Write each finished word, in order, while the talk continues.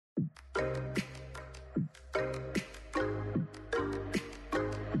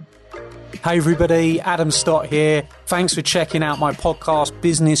Hey everybody, Adam Stott here. Thanks for checking out my podcast,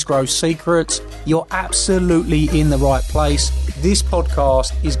 Business Growth Secrets. You're absolutely in the right place. This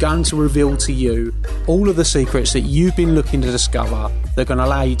podcast is going to reveal to you all of the secrets that you've been looking to discover that are going to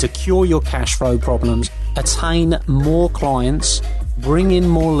allow you to cure your cash flow problems, attain more clients, bring in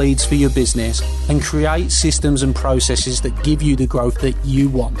more leads for your business, and create systems and processes that give you the growth that you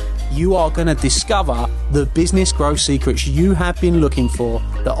want. You are going to discover the business growth secrets you have been looking for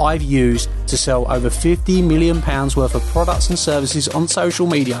that I've used to sell over £50 million worth of products and services on social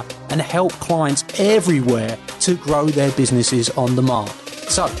media and help clients everywhere to grow their businesses on demand.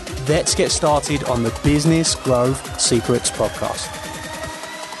 So let's get started on the Business Growth Secrets podcast.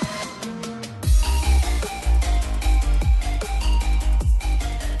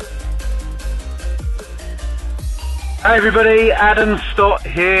 Hey everybody, Adam Stott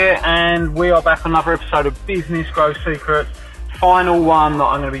here, and we are back on another episode of Business Growth Secrets. Final one that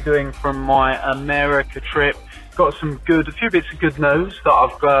I'm going to be doing from my America trip. Got a few bits of good news that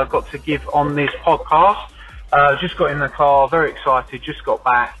I've got to give on this podcast. Just got in the car, very excited, just got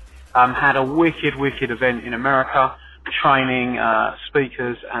back. Had a wicked event in America, training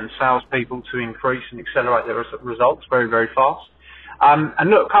speakers and salespeople to increase and accelerate their results very fast.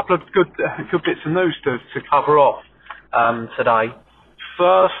 And look, a couple of good bits of news to cover off today.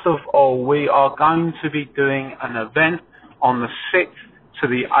 First of all, we are going to be doing an event on the 6th to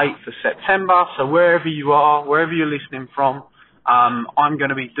the 8th of September. So wherever you are, wherever you're listening from, I'm going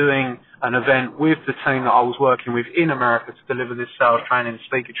to be doing an event with the team that I was working with in America to deliver this sales training,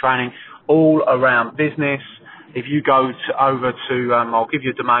 speaker training, all around business. If you go over to, I'll give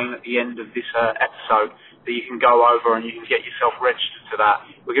you a domain at the end of this episode that you can go over and you can get yourself registered to that.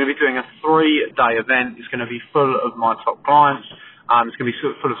 We're going to be doing a 3-day event. It's going to be full of my top clients. It's going to be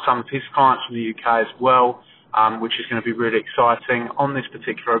full of some of his clients from the UK as well, which is going to be really exciting. On this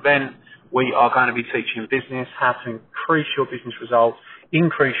particular event, we are going to be teaching business, how to increase your business results,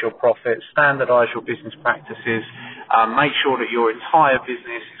 increase your profits, standardise your business practices, make sure that your entire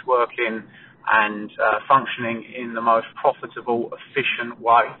business is working and functioning in the most profitable, efficient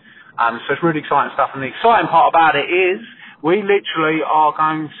way. So it's really exciting stuff, and the exciting part about it is we literally are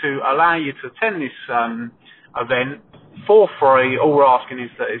going to allow you to attend this event for free. All we're asking is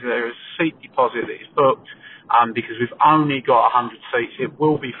that there is a seat deposit that is booked because we've only got 100 seats. It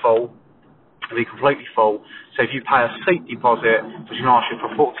will be full. It'll be completely full. So if you pay a seat deposit, which can ask you for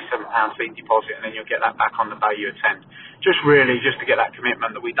 £47 seat deposit, and then you'll get that back on the day you attend. Just to get that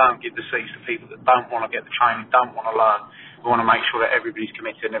commitment that we don't give the seats to people that don't want to get the training, don't want to learn. We want to make sure that everybody's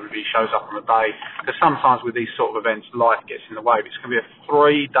committed and everybody shows up on the day. Because sometimes with these sort of events, life gets in the way. But it's going to be a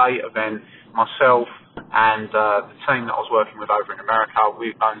 3-day event. Myself and the team that I was working with over in America,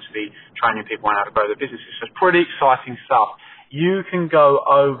 we're going to be training people on how to grow their businesses. So it's pretty exciting stuff. You can go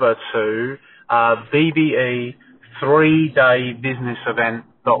over to BBE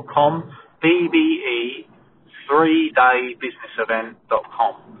 3daybusinessevent.com, BBE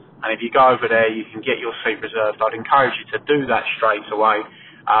 3daybusinessevent.com. And if you go over there, you can get your seat reserved. I'd encourage you to do that straight away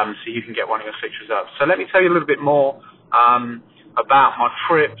so you can get one of your seats reserved. So let me tell you a little bit more about my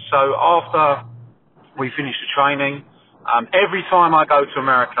trip. So after we finish the training, every time I go to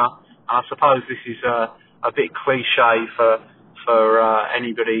America, and I suppose this is a bit cliche for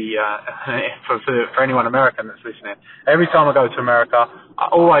anybody, for anyone American that's listening. Every time I go to America, I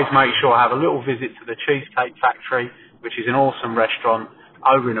always make sure I have a little visit to the Cheesecake Factory, which is an awesome restaurant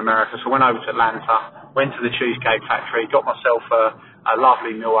over in America. So I went over to Atlanta, went to the Cheesecake Factory, got myself a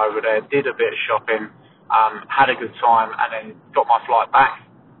lovely meal over there, did a bit of shopping, had a good time, and then got my flight back.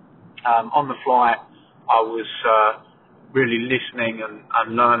 On the flight, I was really listening and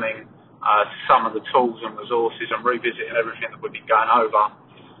learning some of the tools and resources and revisiting everything that we've been going over.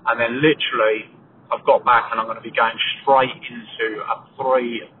 And then literally, I've got back and I'm going to be going straight into a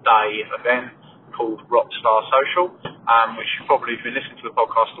 3-day event called Rockstar Social, which you've probably been listening to the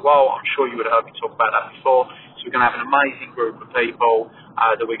podcast a while. I'm sure you would have heard me talk about that before. So we're going to have an amazing group of people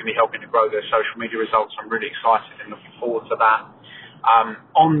that we're going to be helping to grow their social media results. I'm really excited and looking forward to that.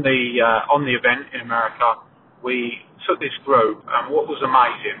 On the event in America, we took this group, and what was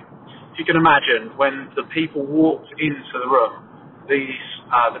amazing, if you can imagine, when the people walked into the room, the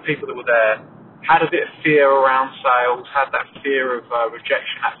people that were there had a bit of fear around sales, had that fear of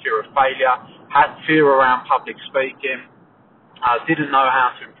rejection, that fear of failure, had fear around public speaking, didn't know how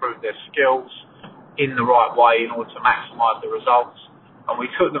to improve their skills in the right way in order to maximise the results. And we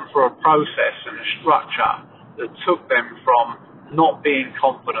took them through a process and a structure that took them from not being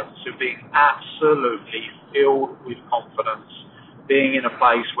confident to being absolutely filled with confidence, being in a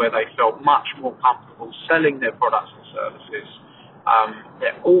place where they felt much more comfortable selling their products and services,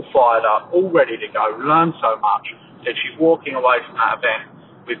 They're all fired up, all ready to go, learn so much that she's walking away from that event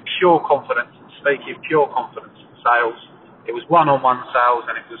with pure confidence in speaking, pure confidence in sales. It was one-on-one sales,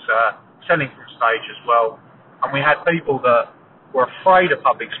 and it was selling from stage as well. And we had people that were afraid of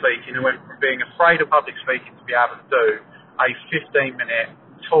public speaking, who went from being afraid of public speaking to be able to do a 15-minute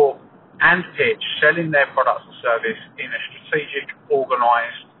talk and pitch, selling their products and service in a strategic,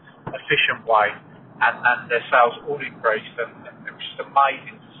 organised, efficient way, and their sales all increased, and it was just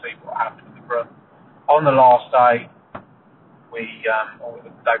amazing to see what happened in the room. On the last day, or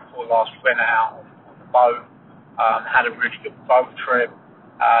the day before last, we went out on the boat, had a really good boat trip,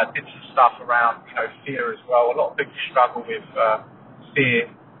 did some stuff around, fear as well. A lot of people struggle with fear,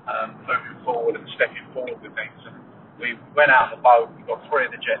 moving forward and stepping forward with things. And we went out on the boat, we got 3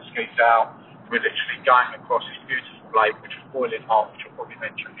 of the jet skis out, we're literally going across this beautiful lake, which was boiling hot, which I probably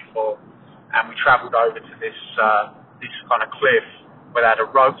mentioned before, and we travelled over to this kind of cliff where they had a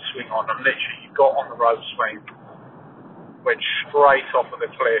rope swing on, and literally you got on the rope swing, went straight off of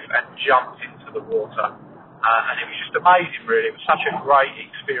the cliff and jumped into the water. And it was just amazing, really. It was such a great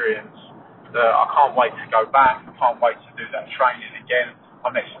experience that I can't wait to go back. I can't wait to do that training again.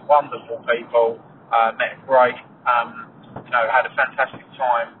 I met some wonderful people, met great, had a fantastic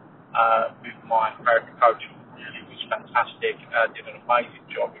time with my American coach. It was fantastic. Did an amazing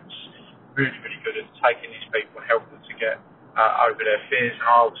job. It was really, really good at taking these people and helping them to get over their fears. And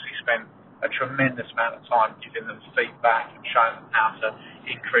I obviously spent a tremendous amount of time giving them feedback and showing them how to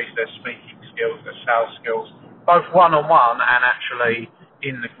increase their speaking skills, their sales skills, both one-on-one and actually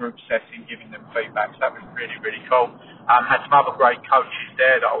in the group setting, giving them feedback. So that was really, really cool. Had some other great coaches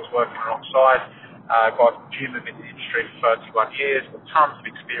there that I was working alongside. A guy from Jim, who'd been in the industry for 31 years, got tons of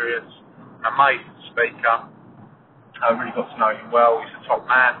experience, an amazing speaker. I really got to know him well. He's a top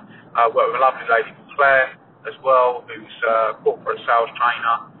man. Worked with a lovely lady called Claire as well, who's a corporate sales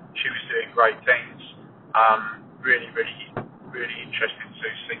trainer. She was doing great things. Really, really, really interesting to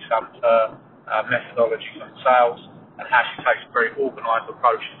see some of her methodologies on sales and how she takes a very organised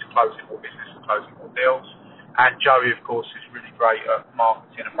approach to closing more business and closing more deals. And Joey, of course, is really great at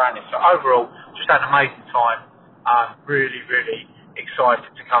marketing and branding. So overall, just had an amazing time. Really, really excited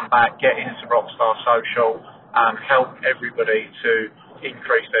to come back, get into Rockstar Social, help everybody to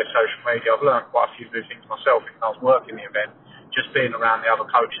increase their social media. I've learned quite a few new things myself when I was working the event. Just being around the other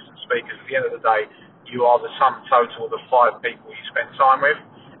coaches and speakers, at the end of the day, you are the sum total of the 5 people you spend time with.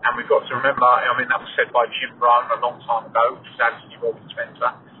 And we've got to remember, that was said by Jim Rohn a long time ago, which is Anthony Robbins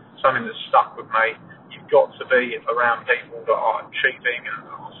Spencer, something that stuck with me. You've got to be around people that are achieving and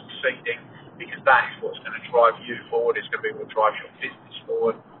are succeeding, because that is what's going to drive you forward. It's going to be what drives your business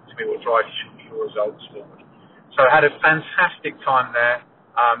forward. It's going to be what drives your results forward. So I had a fantastic time there.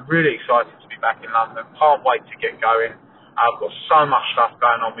 Really excited to be back in London. Can't wait to get going. I've got so much stuff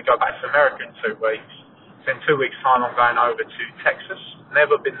going on. We go back to America in 2 weeks. So in 2 weeks' time, I'm going over to Texas.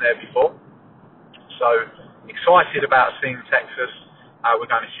 Never been there before. So excited about seeing Texas. We're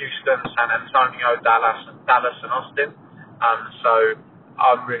going to Houston, San Antonio, Dallas and Austin. So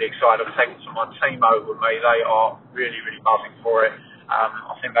I'm really excited. I'm taking some of my team over with me. They are really, really buzzing for it.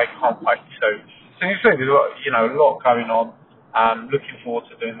 I think they can't wait to. So you see, there's a lot going on. Looking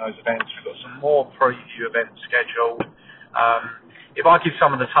forward to doing those events. We've got some more preview events scheduled. If I give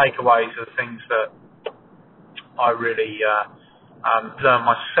some of the takeaways of the things that I really learned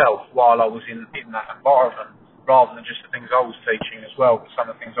myself while I was in that environment, rather than just the things I was teaching as well, but some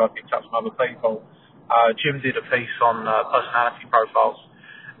of the things I picked up from other people. Jim did a piece on personality profiles,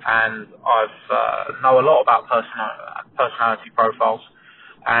 and I know a lot about personality profiles,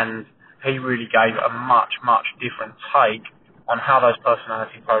 and he really gave a much, much different take on how those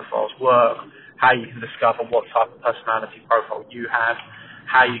personality profiles work, how you can discover what type of personality profile you have,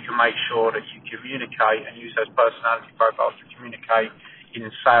 how you can make sure that you communicate and use those personality profiles to communicate in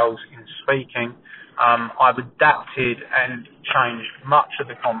sales, in speaking. I've adapted and changed much of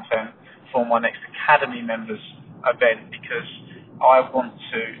the content for my next Academy members event, because I want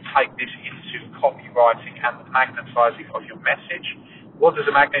to take this into copywriting and the magnetising of your message. What does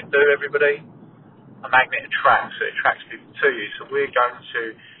a magnet do, everybody? A magnet attracts. It attracts people to you. So we're going to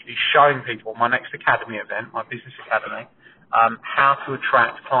be showing people my next Academy event, my Business Academy, how to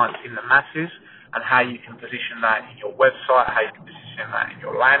attract clients in the masses, and how you can position that in your website, how you can position that in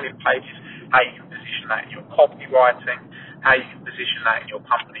your landing pages, how you can position that in your copywriting, how you can position that in your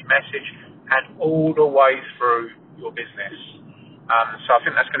company message, and all the way through your business. So I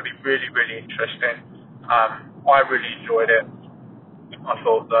think that's going to be really, really interesting. I really enjoyed it. I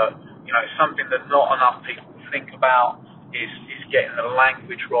thought that, it's something that not enough people think about. is getting the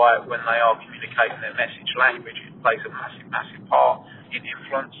language right when they are communicating their message. Language plays a massive part in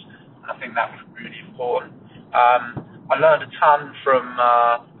influence. I think that was really important. I learned a ton from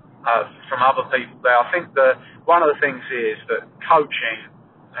other people there. I think that one of the things is that coaching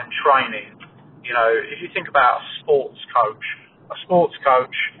and training, you know, if you think about a sports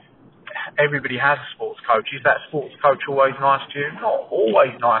coach, everybody has a sports coach. Is that sports coach always nice to you? Not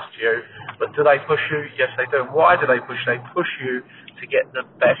always nice to you, but do they push you? Yes, they do. Why do they push? They push you to get the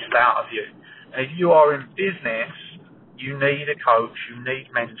best out of you. And if you are in business, you need a coach, you need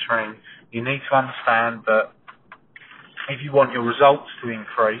mentoring, you need to understand that if you want your results to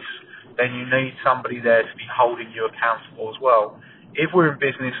increase, then you need somebody there to be holding you accountable as well. If we're in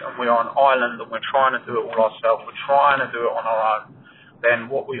business and we're on an island and we're trying to do it all ourselves, we're trying to do it on our own, then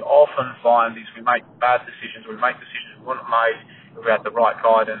what we often find is we make bad decisions, we make decisions we wouldn't have made if we had the right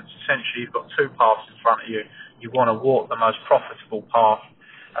guidance. Essentially, you've got two paths in front of you. You want to walk the most profitable path,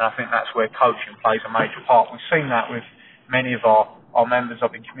 and I think that's where coaching plays a major part. We've seen that with many of our members.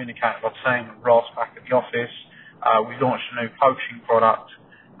 I've been communicating with our team and Ross back at the office. We launched a new coaching product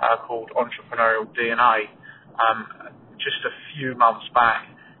called Entrepreneurial DNA just a few months back,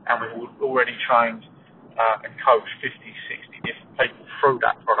 and we've already trained and coached 50, 60 different people through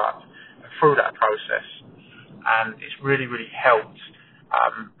that product and through that process, and it's really helped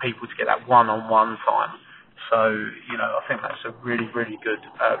people to get that one-on-one time. So, you know, I think that's a really good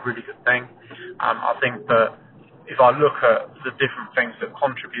thing. I think that if I look at the different things that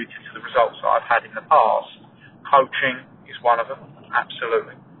contributed to the results that I've had in the past, coaching is one of them,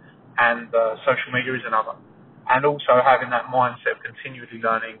 absolutely, and social media is another. And also having that mindset of continually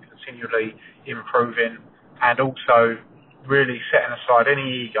learning, continually improving, and also really setting aside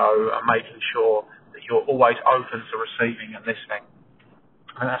any ego and making sure that you're always open to receiving and listening.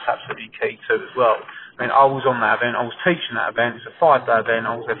 And that's absolutely key too as well. I mean, I was on that event, I was teaching that event, it's a 5-day event,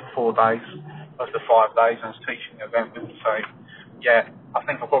 I was there for 4 days. Of the 5 days I was teaching the event with the team. Yeah, I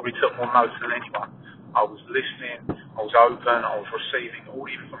think I probably took more notes than anyone. I was listening, I was open, I was receiving all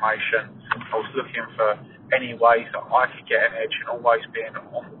the information, I was looking for any ways that I could get an edge and always being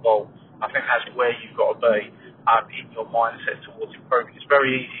on the ball. I think that's where you've got to be in your mindset towards improving. It's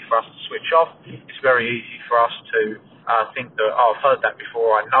very easy for us to switch off. It's very easy for us to think that, oh, I've heard that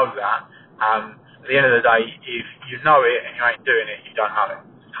before, I know that. At the end of the day, if you know it and you ain't doing it, you don't know it.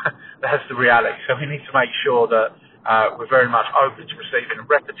 That's the reality. So we need to make sure that we're very much open to receiving, and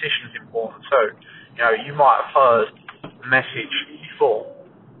repetition is important too. You know, you might have heard the message before,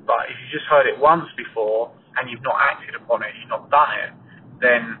 but if you just heard it once before and you've not acted upon it, you've not done it,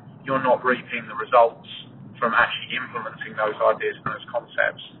 then you're not reaping the results from actually implementing those ideas and those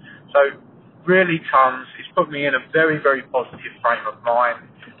concepts. So really tons. It's put me in a very positive frame of mind.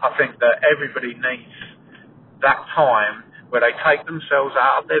 I think that everybody needs that time where they take themselves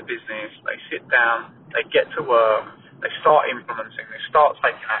out of their business, they sit down, they get to work, they start implementing, they start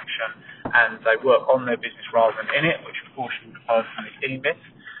taking action, and they work on their business rather than in it, which of course you would personally deem it,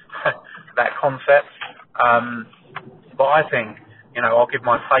 that concept. But I think, you know, I'll give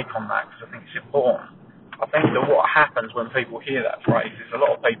my take on that because I think it's important. I think that what happens when people hear that phrase is a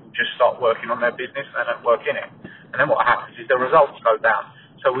lot of people just start working on their business and they don't work in it. And then what happens is the results go down.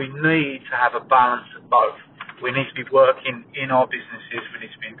 So we need to have a balance of both. We need to be working in our businesses, we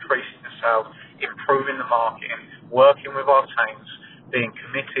need to be increasing the sales, improving the marketing, working with our teams, being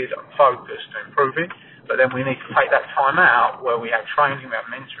committed and focused to improving, but then we need to take that time out where we have training, we have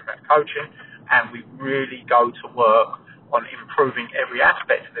mentoring, we have coaching, and we really go to work on improving every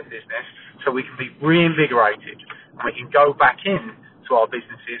aspect of the business so we can be reinvigorated and we can go back in to our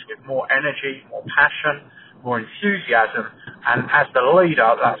businesses with more energy, more passion, more enthusiasm, and as the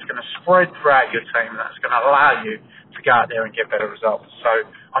leader, that's going to spread throughout your team, that's going to allow you to go out there and get better results. So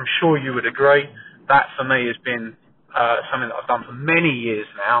I'm sure you would agree. That for me has been something that I've done for many years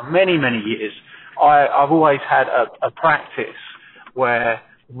now, many years. I've always had a practice where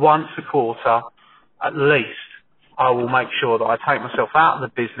once a quarter, at least, I will make sure that I take myself out of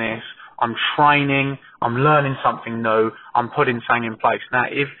the business, I'm training, I'm learning something new, I'm putting something in place. Now,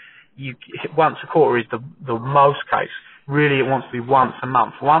 if you once a quarter is the most case, really it wants to be once a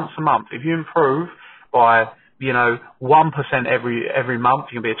month. Once a month, if you improve by 1% every month,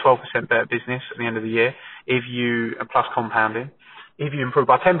 you can be a 12% better business at the end of the year. If you plus compounding, if you improve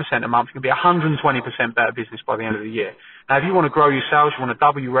by 10% a month, you can be 120% better business by the end of the year. Now, if you want to grow your sales, you want to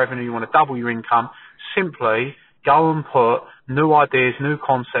double your revenue, you want to double your income, simply go and put new ideas, new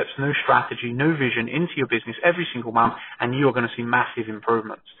concepts, new strategy, new vision into your business every single month, and you're going to see massive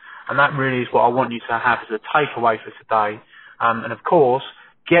improvements. And that really is what I want you to have as a takeaway for today. And of course,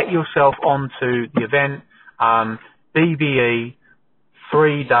 get yourself onto the event.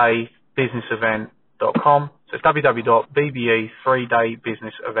 BBE3daybusinessevent.com. So it's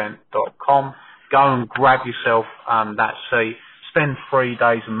www.bb3daybusinessevent.com. Go and grab yourself that seat. Spend 3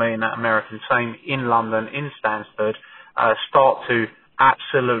 days with me and that American team in London, in Stansted. Start to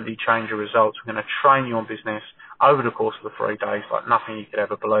absolutely change your results. We're going to train you on business over the course of the 3 days like nothing you could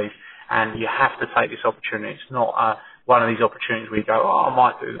ever believe. And you have to take this opportunity. It's not one of these opportunities where you go, oh, I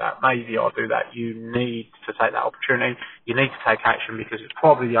might do that. Maybe I'll do that. You need to take that opportunity. You need to take action because it's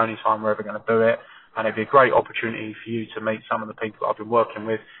probably the only time we're ever going to do it. And it'd be a great opportunity for you to meet some of the people I've been working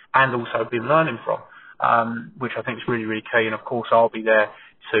with and also been learning from, which I think is really, really key. And of course, I'll be there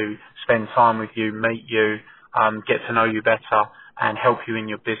to spend time with you, meet you, get to know you better and help you in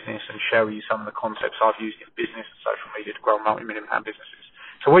your business and share with you some of the concepts I've used in business and social media to grow multi-million-pound businesses.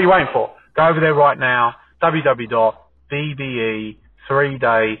 So what are you waiting for? Go over there right now,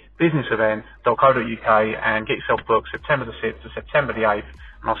 www.bb3daybusinessevent.co.uk and get yourself booked September the 6th to September the 8th,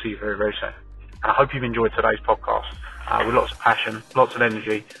 and I'll see you very, very soon. And I hope you've enjoyed today's podcast with lots of passion, lots of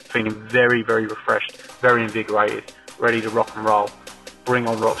energy, feeling very, very refreshed, very invigorated, ready to rock and roll. Bring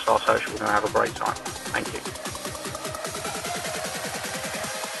on Rockstar Social. We're going to have a great time. Thank you.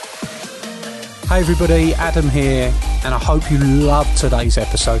 Hey everybody, Adam here, and I hope you loved today's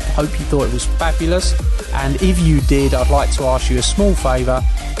episode. I hope you thought it was fabulous, and if you did, I'd like to ask you a small favour.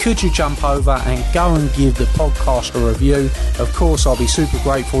 Could you jump over and go and give the podcast a review? Of course, I'll be super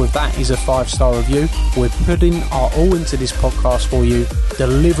grateful if that is a 5-star review. We're putting our all into this podcast for you,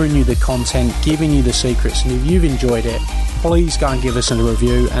 delivering you the content, giving you the secrets, and if you've enjoyed it, please go and give us a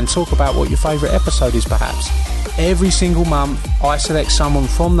review and talk about what your favourite episode is perhaps. Every single month, I select someone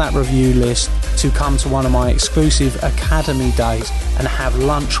from that review list to come to one of my exclusive Academy days and have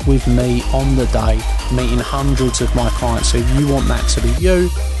lunch with me on the day, meeting hundreds of my clients. So if you want that to be you,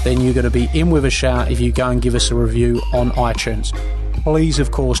 then you're going to be in with a shout if you go and give us a review on iTunes. Please,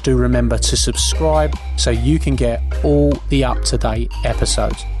 of course, do remember to subscribe so you can get all the up-to-date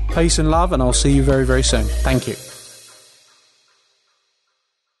episodes. Peace and love, and I'll see you very, very soon. Thank you.